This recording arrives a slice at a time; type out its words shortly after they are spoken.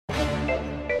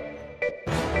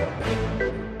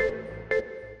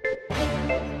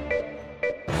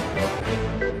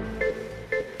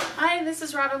this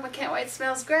is Robin with Can't Wait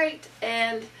Smells Great,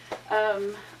 and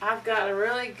I've got a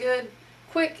really good,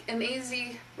 quick, and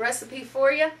easy recipe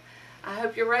for you. I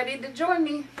hope you're ready to join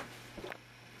me.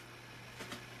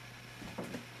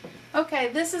 Okay,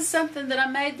 this is something that I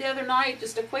made the other night,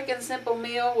 just a quick and simple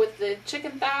meal with the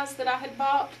chicken thighs that I had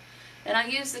bought. And I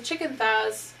used the chicken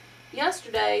thighs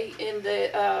yesterday in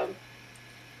the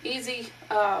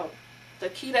the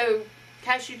Keto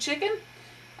cashew chicken.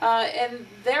 And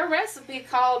their recipe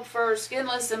called for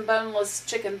skinless and boneless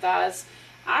chicken thighs.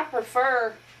 I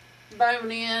prefer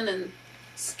bone in and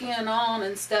skin on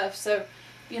and stuff, so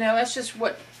you know, it's just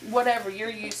whatever you're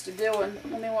used to doing.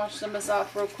 Let me wash some of this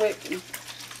off real quick and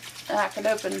I can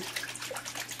open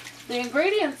the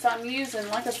ingredients I'm using.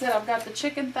 Like I said, I've got the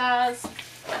chicken thighs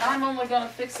and I'm only going to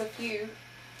fix a few.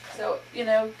 So, you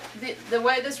know, the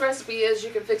way this recipe is, you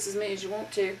can fix as many as you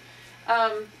want to.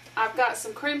 I've got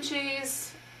some cream cheese,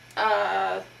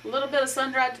 a little bit of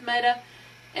sun-dried tomato,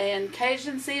 and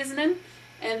Cajun seasoning,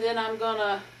 and then I'm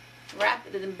gonna wrap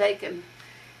it in bacon.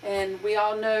 And we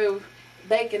all know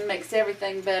bacon makes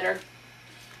everything better.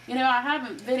 You know, I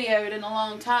haven't videoed in a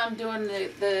long time doing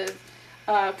the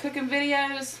cooking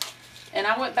videos, and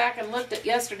I went back and looked at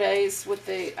yesterday's with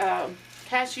the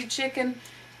cashew chicken,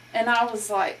 and I was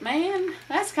like, man,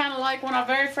 that's kind of like when I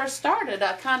very first started.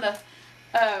 I kind of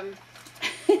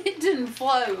it didn't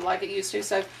flow like it used to.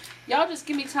 So y'all just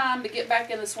give me time to get back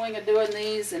in the swing of doing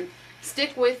these and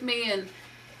stick with me. And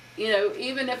you know,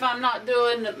 even if I'm not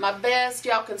doing my best,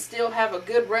 y'all can still have a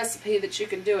good recipe that you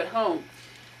can do at home.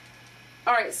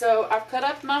 Alright, so I've cut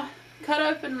open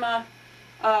my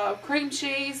cream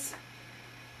cheese,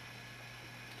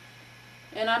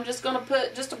 and I'm just going to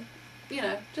put just a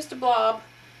blob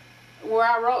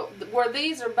where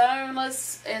these are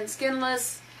boneless and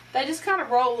skinless. They just kind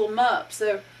of roll them up.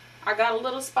 So I got a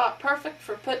little spot perfect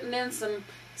for putting in some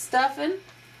stuffing.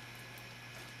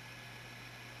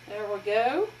 There we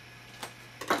go.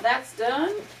 That's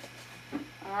done.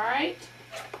 Alright.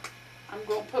 I'm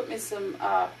going to put me some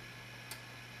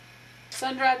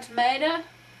sun-dried tomato.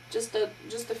 Just a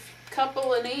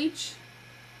couple in each.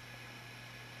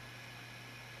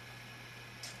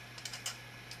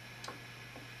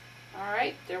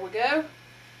 Alright, there we go.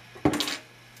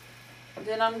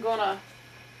 Then I'm going to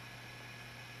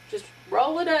just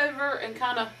roll it over and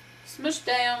kind of smush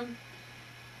down.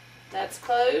 That's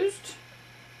closed.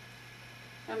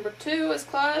 Number 2 is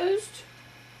closed.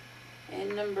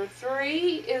 And number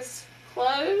 3 is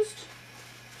closed.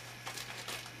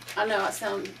 I know I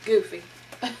sound goofy.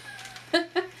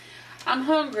 I'm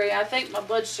hungry. I think my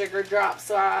blood sugar dropped,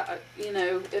 so you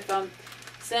know, if I'm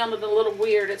sounding a little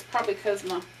weird, it's probably because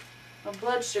my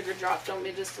blood sugar dropped on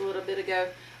me just a little bit ago.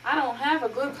 I don't have a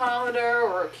glucometer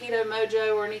or a Keto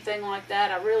Mojo or anything like that.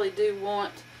 I really do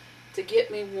want to get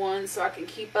me one so I can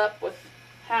keep up with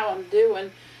how I'm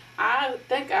doing. I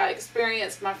think I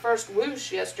experienced my first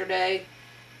whoosh yesterday.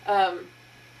 I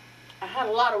had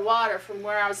a lot of water from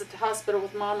where I was at the hospital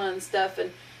with Mama and stuff,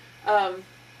 and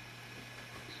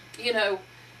you know,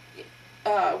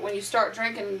 when you start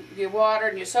drinking your water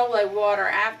and your Solo water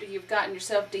after you've gotten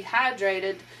yourself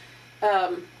dehydrated,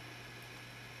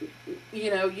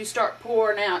 you know, you start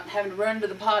pouring out, having to run to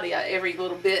the potty every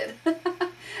little bit.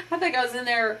 I think I was in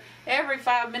there every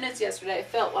 5 minutes yesterday, it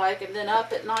felt like, and then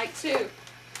up at night too.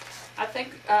 I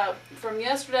think from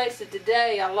yesterday to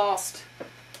today I lost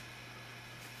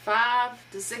 5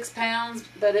 to 6 pounds,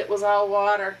 but it was all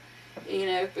water, you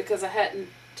know, because I hadn't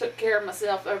took care of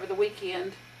myself over the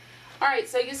weekend. Alright,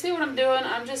 so you see what I'm doing?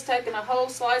 I'm just taking a whole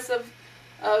slice of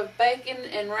bacon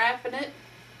and wrapping it.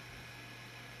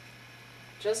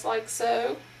 Just like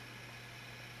so.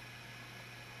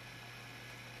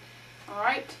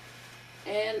 Alright,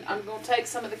 and I'm going to take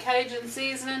some of the Cajun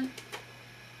seasoning,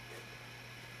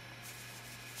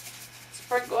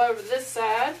 sprinkle over this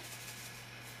side.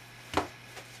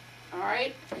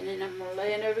 Alright, and then I'm going to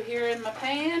lay it over here in my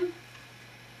pan.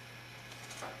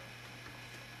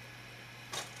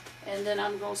 And then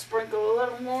I'm going to sprinkle a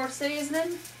little more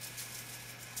seasoning.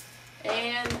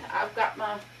 And I've got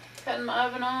cutting my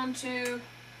oven on to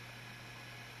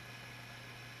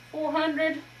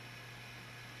 400.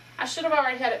 I should have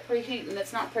already had it preheating.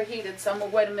 It's not preheated, so I'm going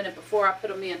to wait a minute before I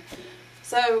put them in.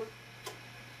 So,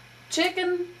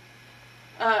 chicken,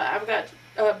 I've got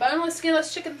boneless,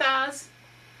 skinless chicken thighs,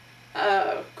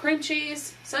 cream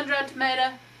cheese, sun-dried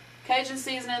tomato, Cajun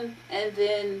seasoning, and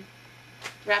then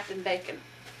wrapped in bacon.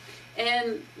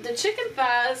 And the chicken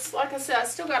thighs, like I said, I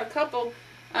still got a couple,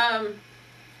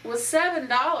 was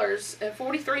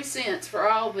 $7.43 for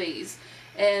all these.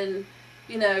 And,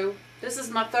 you know, this is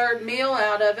my third meal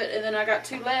out of it, and then I got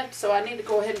 2 left, so I need to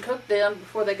go ahead and cook them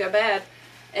before they go bad.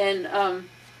 And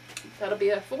that'll be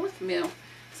a 4th meal.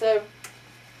 So,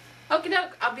 okie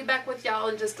doke, I'll be back with y'all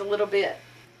in just a little bit.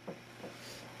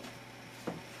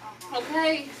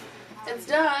 Okay, it's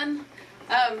done.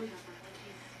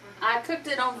 I cooked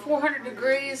it on 400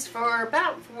 degrees for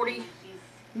about 40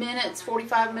 minutes,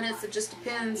 45 minutes. It just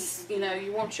depends. You know,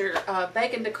 you want your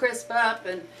bacon to crisp up,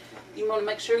 and you want to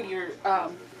make sure your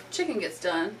chicken gets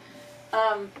done.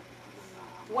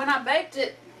 When I baked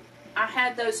it, I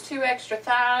had those 2 extra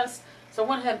thighs, so I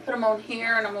went ahead and put them on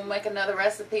here, and I'm going to make another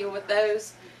recipe with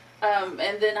those.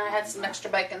 And then I had some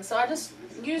extra bacon, so I just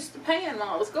used the pan while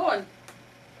I was going.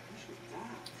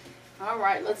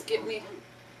 Alright, let's get me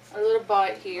a little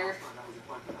bite here.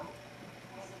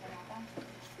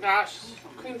 Gosh,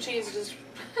 cream cheese is just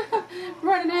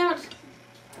running out.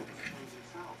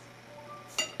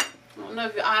 I don't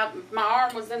know if my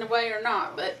arm was in the way or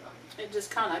not, but it just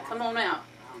kind of come on out.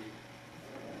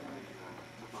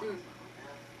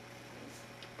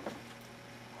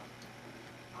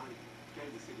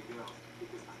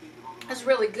 That's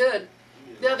really good.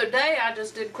 The other day I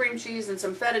just did cream cheese and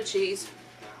some feta cheese.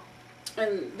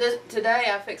 And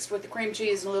today I fixed with the cream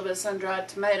cheese and a little bit of sun-dried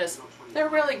tomatoes. They're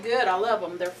really good. I love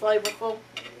them. They're flavorful.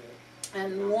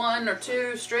 And 1 or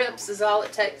 2 strips is all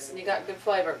it takes, and you got good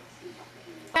flavor.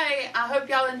 Hey, I hope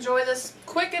y'all enjoy this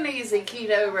quick and easy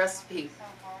keto recipe.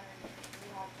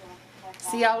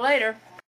 See y'all later.